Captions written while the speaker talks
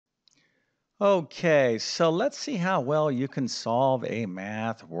Okay, so let's see how well you can solve a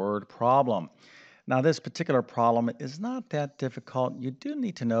math word problem. Now, this particular problem is not that difficult. You do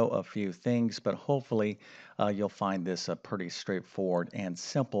need to know a few things, but hopefully you'll find this a pretty straightforward and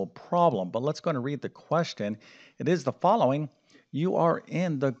simple problem. But let's go and read the question. It is the following. You are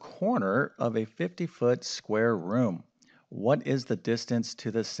in the corner of a 50-foot square room. What is the distance to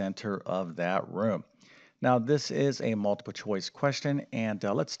the center of that room? Now, this is a multiple choice question, and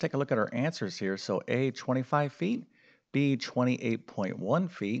let's take a look at our answers here. So, A, 25 feet, B, 28.1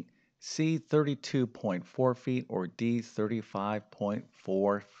 feet, C, 32.4 feet, or D,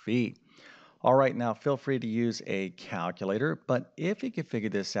 35.4 feet. All right, now feel free to use a calculator, but if you can figure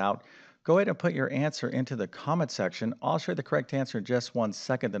this out, go ahead and put your answer into the comment section. I'll share the correct answer in just 1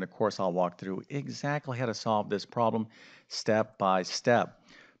 second. Then, of course, I'll walk through exactly how to solve this problem step by step.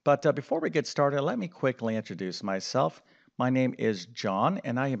 But before we get started, let me quickly introduce myself. My name is John,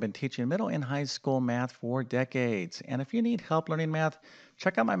 and I have been teaching middle and high school math for decades. And if you need help learning math,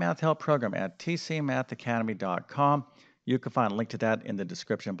 check out my math help program at tcmathacademy.com. You can find a link to that in the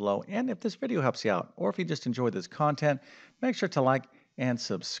description below. And if this video helps you out, or if you just enjoyed this content, make sure to like and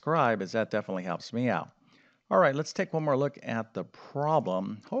subscribe, as that definitely helps me out. All right, let's take one more look at the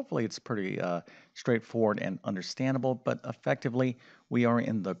problem. Hopefully, it's pretty straightforward and understandable, but effectively, we are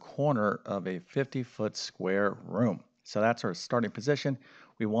in the corner of a 50-foot square room. So that's our starting position.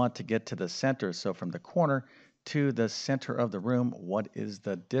 We want to get to the center. So from the corner to the center of the room, what is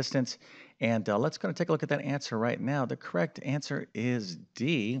the distance? And let's go and take a look at that answer right now. The correct answer is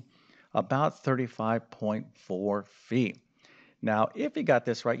D, about 35.4 feet. Now, if you got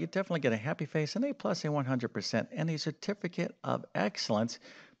this right, you definitely get a happy face, an A plus, a 100%, and a certificate of excellence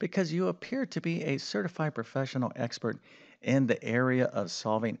because you appear to be a certified professional expert in the area of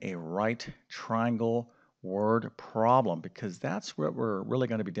solving a right triangle word problem because that's what we're really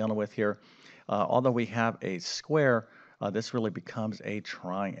going to be dealing with here. Although we have a square, this really becomes a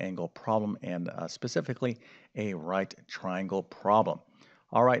triangle problem and specifically a right triangle problem.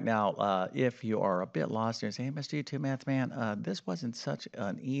 All right, now, if you are a bit lost and say, hey, Mr. YouTube Math Man, this wasn't such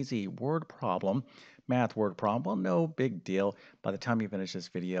an easy word problem, math word problem. Well, no big deal. By the time you finish this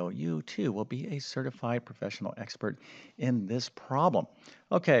video, you too will be a certified professional expert in this problem.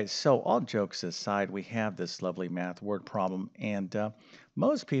 Okay, so all jokes aside, we have this lovely math word problem, and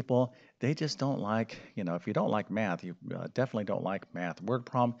most people, they just don't like, if you don't like math, you definitely don't like math word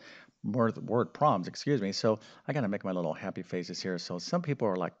problem word problems, excuse me. So I got to make my little happy faces here. So some people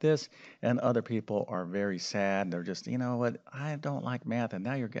are like this, and other people are very sad. They're just, you know what, I don't like math, and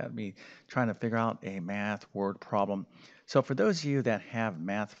now you're got me trying to figure out a math word problem. So for those of you that have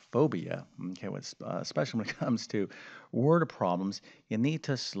math phobia, okay, especially when it comes to word problems, you need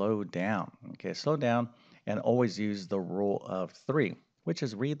to slow down. Okay, slow down and always use the rule of three, which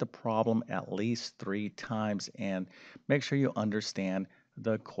is read the problem at least 3 times and make sure you understand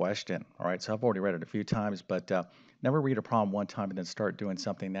the question. All right, so I've already read it a few times, but never read a problem one time and then start doing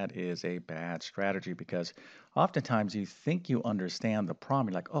something. That is a bad strategy because oftentimes you think you understand the problem.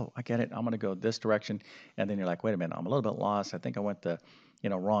 You're like, oh, I get it. I'm going to go this direction. And then you're like, wait a minute, I'm a little bit lost. I think I went the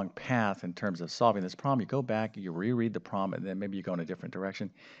wrong path in terms of solving this problem. You go back, you reread the problem, and then maybe you go in a different direction.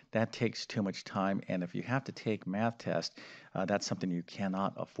 That takes too much time. And if you have to take math tests, that's something you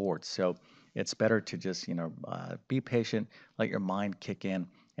cannot afford. So it's better to just be patient, let your mind kick in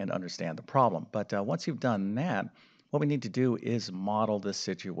and understand the problem. But once you've done that, what we need to do is model the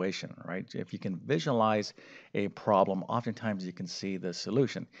situation, right? If you can visualize a problem, oftentimes you can see the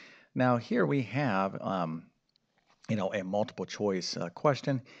solution. Now here we have a multiple choice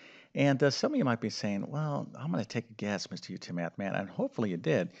question. And some of you might be saying, well, I'm going to take a guess, Mr. YouTube Math Man. And hopefully you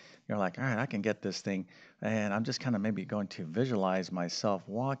did. You're like, all right, I can get this thing. And I'm just kind of maybe going to visualize myself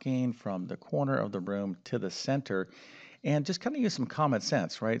walking from the corner of the room to the center and just kind of use some common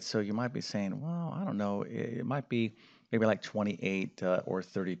sense, right? So you might be saying, well, I don't know, it might be maybe like 28 or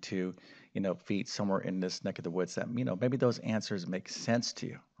 32, feet somewhere in this neck of the woods that, maybe those answers make sense to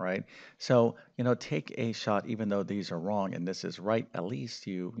you, right? So, take a shot, even though these are wrong and this is right, at least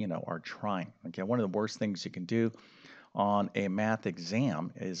you are trying. Okay. One of the worst things you can do on a math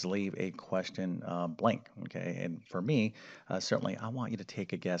exam is leave a question blank. Okay. And for me, certainly I want you to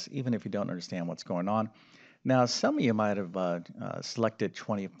take a guess, even if you don't understand what's going on. Now, some of you might have selected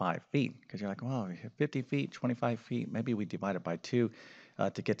 25 feet because you're like, well, 50 feet, 25 feet, maybe we divide it by two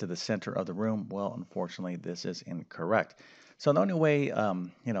to get to the center of the room. Well, unfortunately, this is incorrect. So the only way,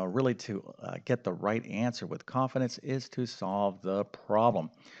 really to get the right answer with confidence is to solve the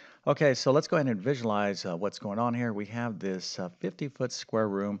problem. Okay, so let's go ahead and visualize what's going on here. We have this 50-foot square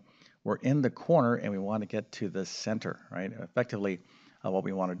room. We're in the corner and we want to get to the center, right? Effectively, what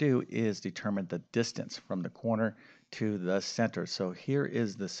we want to do is determine the distance from the corner to the center. So here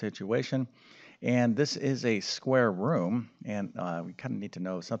is the situation. And this is a square room, and we kind of need to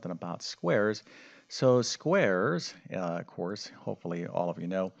know something about squares. So squares, of course, hopefully all of you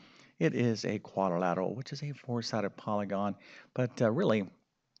know, it is a quadrilateral, which is a four-sided polygon. But really,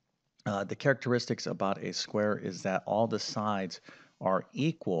 the characteristics about a square is that all the sides are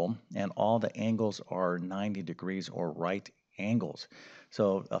equal and all the angles are 90 degrees or right angles.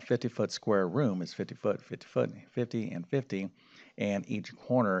 So a 50-foot square room is 50 foot, 50 foot, 50 and 50, and each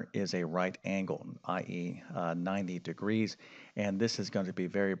corner is a right angle, i.e. 90 degrees. And this is going to be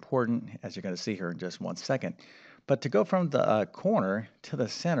very important, as you're going to see here in just one second. But to go from the corner to the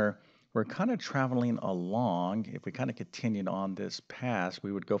center, we're kind of traveling along. If we kind of continued on this path,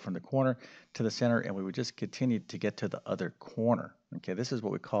 we would go from the corner to the center and we would just continue to get to the other corner. Okay, this is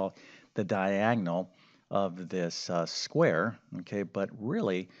what we call the diagonal of this square. Okay, but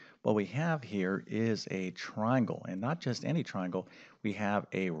really what we have here is a triangle, and not just any triangle, we have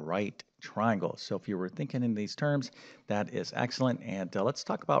a right triangle. So if you were thinking in these terms, that is excellent. And let's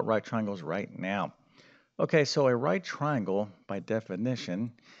talk about right triangles right now. Okay, so a right triangle, by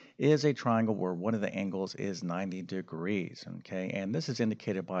definition, is a triangle where one of the angles is 90 degrees, okay? And this is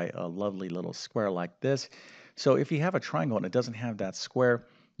indicated by a lovely little square like this. So if you have a triangle and it doesn't have that square,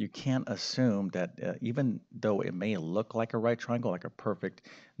 you can't assume that even though it may look like a right triangle, like a perfect,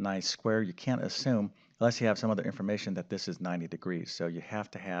 nice square, you can't assume, unless you have some other information, that this is 90 degrees. So you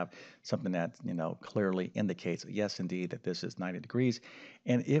have to have something that, clearly indicates, yes, indeed, that this is 90 degrees.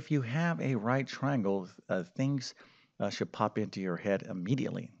 And if you have a right triangle, things should pop into your head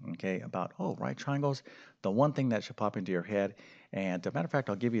immediately, okay, about, oh, right triangles. The one thing that should pop into your head, and as a matter of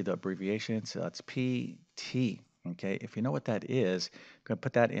fact, I'll give you the abbreviations. It's PT, okay? If you know what that is, I'm going to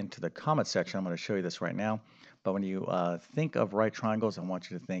put that into the comment section. I'm going to show you this right now. But when you think of right triangles, I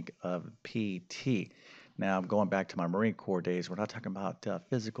want you to think of PT. Now, I'm going back to my Marine Corps days. We're not talking about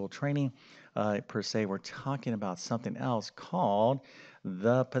physical training per se. We're talking about something else called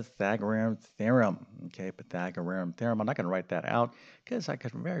the Pythagorean theorem. Okay, Pythagorean theorem. I'm not going to write that out because I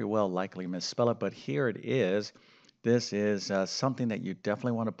could very well likely misspell it, but here it is. This is something that you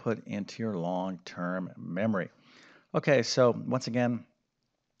definitely want to put into your long-term memory. Okay, so once again,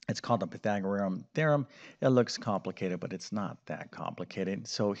 it's called the Pythagorean theorem. It looks complicated, but it's not that complicated.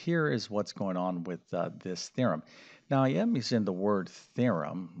 So here is what's going on with this theorem. Now, I am using the word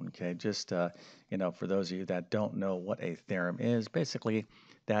theorem, okay, just, for those of you that don't know what a theorem is, basically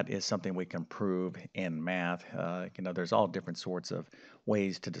that is something we can prove in math. There's all different sorts of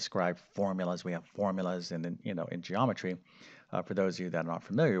ways to describe formulas. We have formulas and, in geometry. For those of you that are not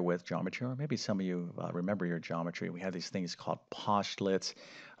familiar with geometry, or maybe some of you remember your geometry, we have these things called postulates.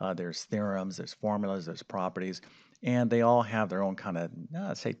 There's theorems, there's formulas, there's properties, and they all have their own kind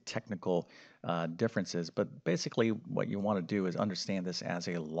of, say, technical differences. But basically, what you want to do is understand this as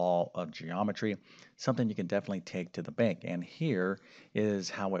a law of geometry, something you can definitely take to the bank. And here is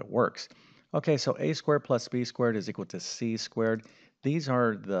how it works. Okay, so a squared plus b squared is equal to c squared. These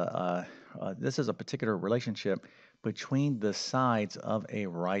are this is a particular relationship between the sides of a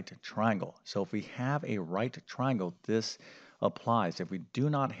right triangle. So if we have a right triangle, this applies. If we do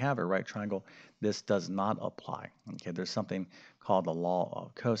not have a right triangle, this does not apply. Okay, there's something called the law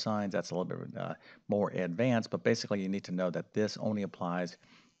of cosines. That's a little bit more advanced, but basically you need to know that this only applies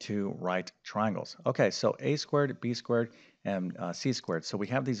to right triangles. Okay, so a squared, b squared, and c squared. So we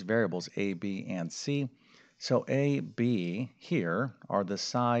have these variables a, b, and c. So a, b here are the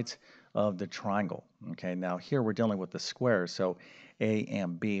sides of the triangle. Okay, now here we're dealing with the square, so A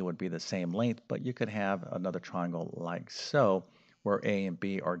and B would be the same length, but you could have another triangle like so, where A and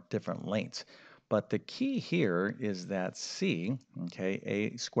B are different lengths. But the key here is that C, okay,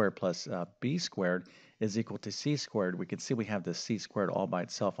 A squared plus B squared is equal to C squared. We can see we have the C squared all by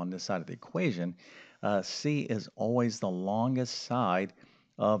itself on this side of the equation. C is always the longest side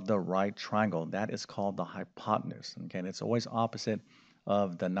of the right triangle. That is called the hypotenuse. Okay, and it's always opposite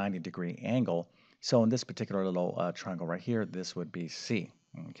of the 90-degree angle. So in this particular little triangle right here, this would be C.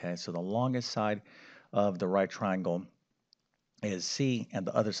 Okay, so the longest side of the right triangle is C, and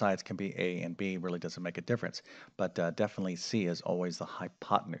the other sides can be A and B. Really doesn't make a difference. But definitely C is always the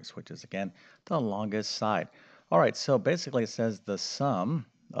hypotenuse, which is, again, the longest side. All right, so basically it says the sum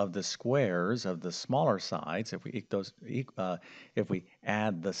of the squares of the smaller sides, if we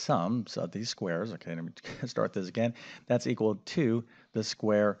add the sums of these squares, okay, let me start this again, that's equal to the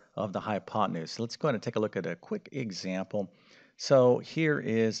square of the hypotenuse. So let's go ahead and take a look at a quick example. So here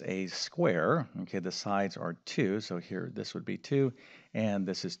is a square. Okay, the sides are 2. So here, this would be 2, and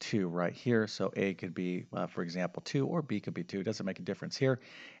this is 2 right here. So A could be, for example, 2, or B could be 2. It doesn't make a difference here.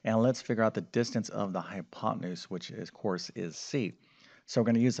 And let's figure out the distance of the hypotenuse, which of course is C. So we're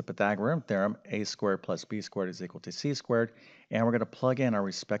going to use the Pythagorean theorem. A squared plus B squared is equal to C squared. And we're going to plug in our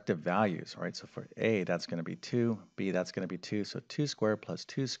respective values. All right, so for A, that's going to be 2. B, that's going to be 2. So 2 squared plus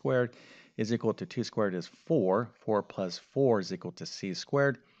 2 squared is equal to 2 squared is 4. 4 plus 4 is equal to C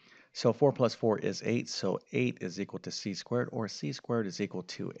squared. So 4 plus 4 is 8. So 8 is equal to C squared, or C squared is equal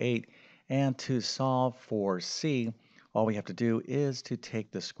to 8. And to solve for C, all we have to do is to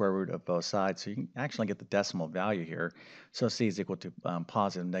take the square root of both sides. So you can actually get the decimal value here. So C is equal to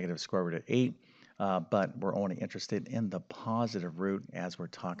positive negative square root of 8. But we're only interested in the positive root as we're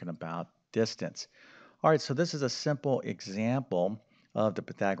talking about distance. All right, so this is a simple example of the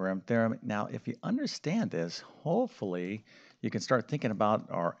Pythagorean theorem. Now, if you understand this, hopefully you can start thinking about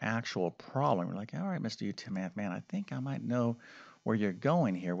our actual problem. We're like, all right, Mr. YouTube Math Man, I think I might know where you're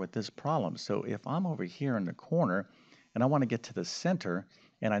going here with this problem. So if I'm over here in the corner and I want to get to the center,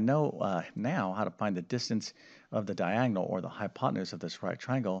 and I know now how to find the distance of the diagonal or the hypotenuse of this right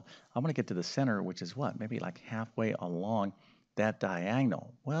triangle, I want to get to the center, which is what? Maybe like halfway along that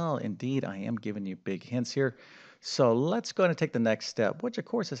diagonal. Well, indeed, I am giving you big hints here. So let's go ahead and take the next step, which of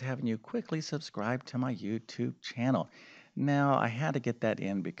course is having you quickly subscribe to my YouTube channel. Now, I had to get that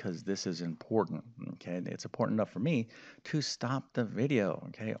in because this is important, okay? It's important enough for me to stop the video,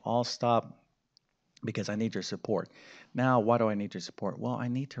 okay? I'll stop because I need your support. Now, why do I need your support? Well, I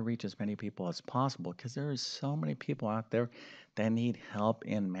need to reach as many people as possible because there is so many people out there that need help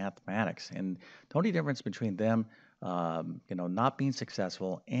in mathematics. And the only difference between them, not being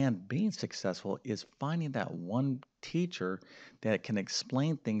successful and being successful is finding that one teacher that can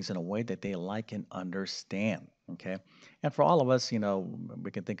explain things in a way that they like and understand. Okay. And for all of us,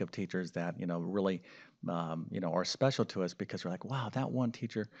 we can think of teachers that, really, are special to us because we're like, wow, that one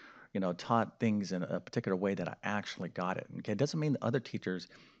teacher taught things in a particular way that I actually got it. Okay, it doesn't mean that other teachers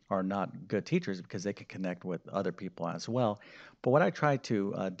are not good teachers because they can connect with other people as well. But what I try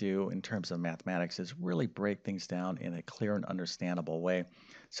to do in terms of mathematics is really break things down in a clear and understandable way.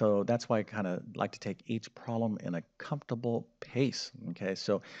 So that's why I kind of like to take each problem in a comfortable pace. Okay,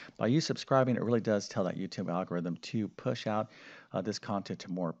 so by you subscribing, it really does tell that YouTube algorithm to push out this content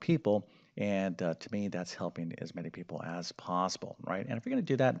to more people. And to me, that's helping as many people as possible, right? And if you're going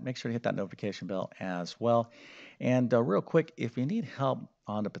to do that, make sure to hit that notification bell as well. And real quick, if you need help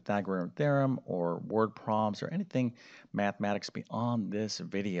on the Pythagorean theorem or word problems or anything mathematics beyond this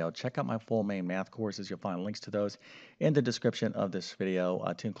video, check out my full main math courses. You'll find links to those in the description of this video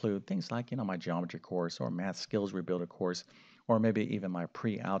to include things like, my geometry course or math skills rebuilder course, or maybe even my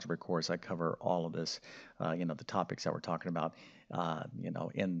pre-algebra course. I cover all of this, the topics that we're talking about,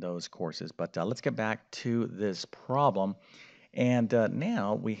 in those courses. But let's get back to this problem. And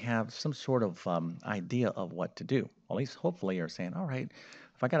now we have some sort of idea of what to do. At least hopefully you're saying, all right,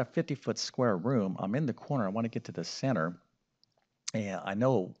 if I got a 50-foot square room, I'm in the corner, I want to get to the center. And I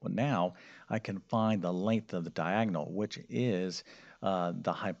know now I can find the length of the diagonal, which is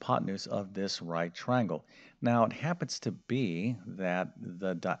the hypotenuse of this right triangle. Now it happens to be that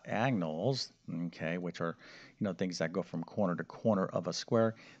the diagonals, okay, which are things that go from corner to corner of a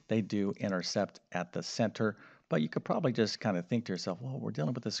square, they do intercept at the center. But you could probably just kind of think to yourself, well, we're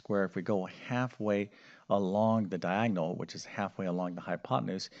dealing with a square. If we go halfway along the diagonal, which is halfway along the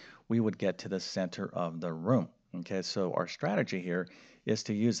hypotenuse, we would get to the center of the room. Okay, so our strategy here is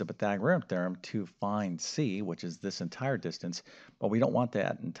to use the Pythagorean theorem to find C, which is this entire distance, but we don't want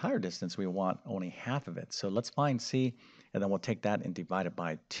that entire distance, we want only half of it. So let's find C, and then we'll take that and divide it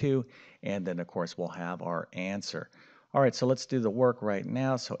by 2, and then of course we'll have our answer. All right, so let's do the work right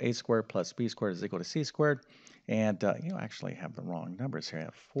now. So a squared plus b squared is equal to c squared. And you actually have the wrong numbers here. I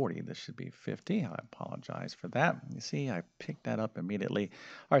have 40. This should be 50. I apologize for that. You see, I picked that up immediately.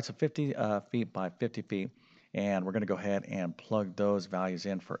 All right, so 50 feet by 50 feet. And we're going to go ahead and plug those values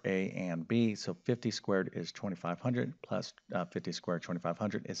in for A and B. So 50 squared is 2,500 plus 50 squared,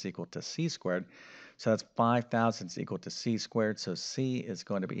 2,500 is equal to C squared. So that's 5,000 is equal to C squared. So C is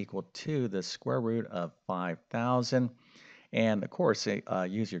going to be equal to the square root of 5,000. And of course,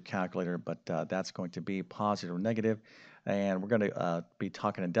 use your calculator, but that's going to be positive or negative. And we're going to be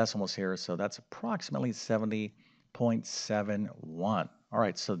talking in decimals here. So that's approximately 70.71. All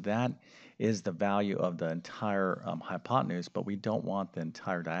right, so that is the value of the entire hypotenuse, but we don't want the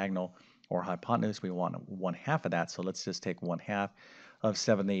entire diagonal or hypotenuse. We want 1/2 of that. So let's just take 1/2 of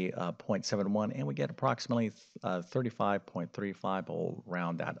 70.71, and we get approximately 35.35. We'll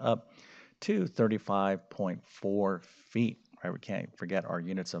round that up to 35.4 feet. right? We can't forget our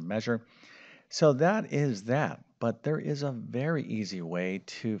units of measure. So that is that. But there is a very easy way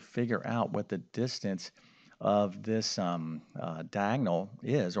to figure out what the distance of this diagonal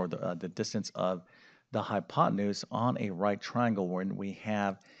is, or the distance of the hypotenuse on a right triangle when we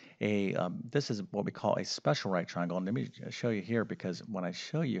have this is what we call a special right triangle. And let me show you here, because when I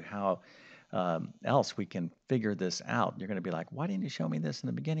show you how else we can figure this out, you're going to be like, why didn't you show me this in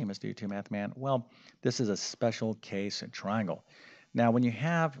the beginning, Mr. YouTube Math Man? Well, this is a special case triangle. Now, when you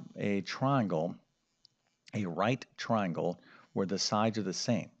have a triangle, a right triangle where the sides are the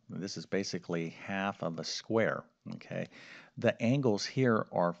same. This is basically half of a square, okay? The angles here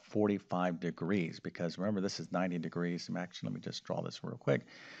are 45 degrees, because remember, this is 90 degrees. Actually, let me just draw this real quick.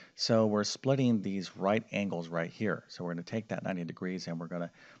 So we're splitting these right angles right here. So we're going to take that 90 degrees and we're going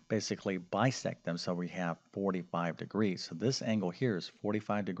to basically bisect them, so we have 45 degrees. So this angle here is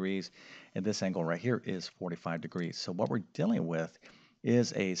 45 degrees, and this angle right here is 45 degrees. So what we're dealing with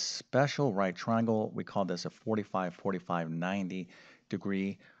is a special right triangle. We call this a 45, 45, 90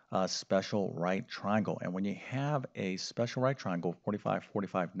 degree special right triangle. And when you have a special right triangle, 45,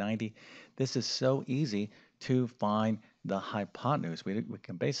 45, 90, this is so easy to find the hypotenuse. We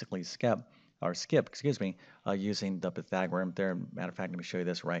can basically skip, using the Pythagorean theorem. Matter of fact, let me show you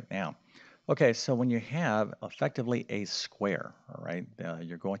this right now. Okay, so when you have effectively a square, all right,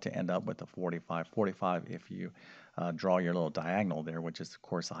 you're going to end up with a 45, 45 if you draw your little diagonal there, which is, of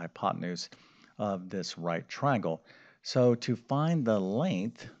course, the hypotenuse of this right triangle. So to find the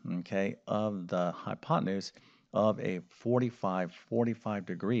length, okay, of the hypotenuse of a 45, 45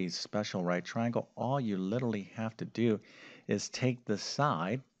 degrees special right triangle, all you literally have to do is take the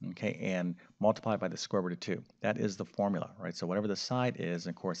side, okay, and multiply by the square root of 2. That is the formula, right? So whatever the side is,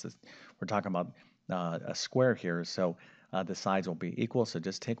 and of course, we're talking about a square here, so the sides will be equal. So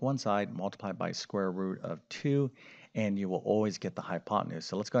just take one side, multiply by square root of 2, and you will always get the hypotenuse.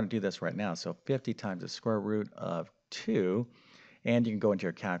 So let's go and do this right now. So 50 times the square root of 2, and you can go into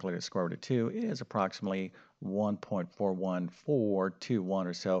your calculator. Square root of 2 is approximately 1.41421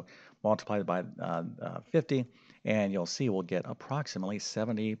 or so. Multiplied by 50, and you'll see we'll get approximately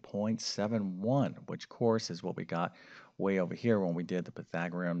 70.71, which, of course, is what we got way over here when we did the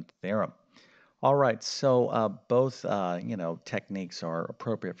Pythagorean theorem. All right, so both techniques are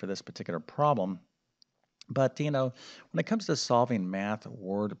appropriate for this particular problem. But, when it comes to solving math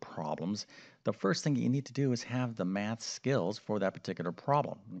word problems, the first thing you need to do is have the math skills for that particular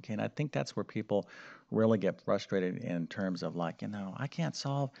problem. Okay, and I think that's where people really get frustrated in terms of like, I can't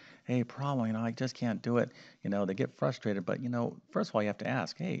solve a problem, I just can't do it. They get frustrated, but, first of all, you have to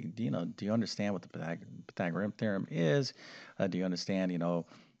ask, hey, do you understand what the Pythagorean theorem is? Do you understand,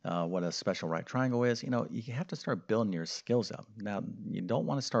 what a special right triangle is? You have to start building your skills up. Now, you don't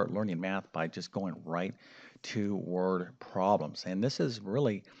want to start learning math by just going right to word problems. And this is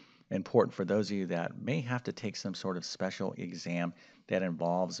really important for those of you that may have to take some sort of special exam that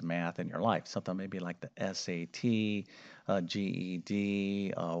involves math in your life. Something maybe like the SAT, GED,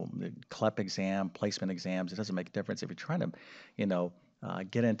 the CLEP exam, placement exams. It doesn't make a difference if you're trying to,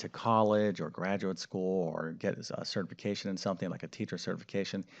 get into college or graduate school or get a certification in something like a teacher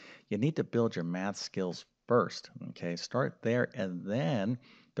certification. You need to build your math skills first. Okay, start there, and then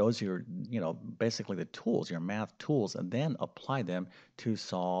those are your, basically the tools, your math tools, and then apply them to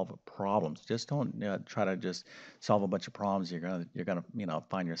solve problems. Just don't try to just solve a bunch of problems. You're gonna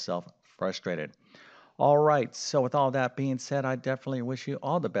find yourself frustrated. All right. So with all that being said, I definitely wish you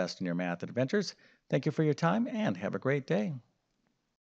all the best in your math adventures. Thank you for your time and have a great day.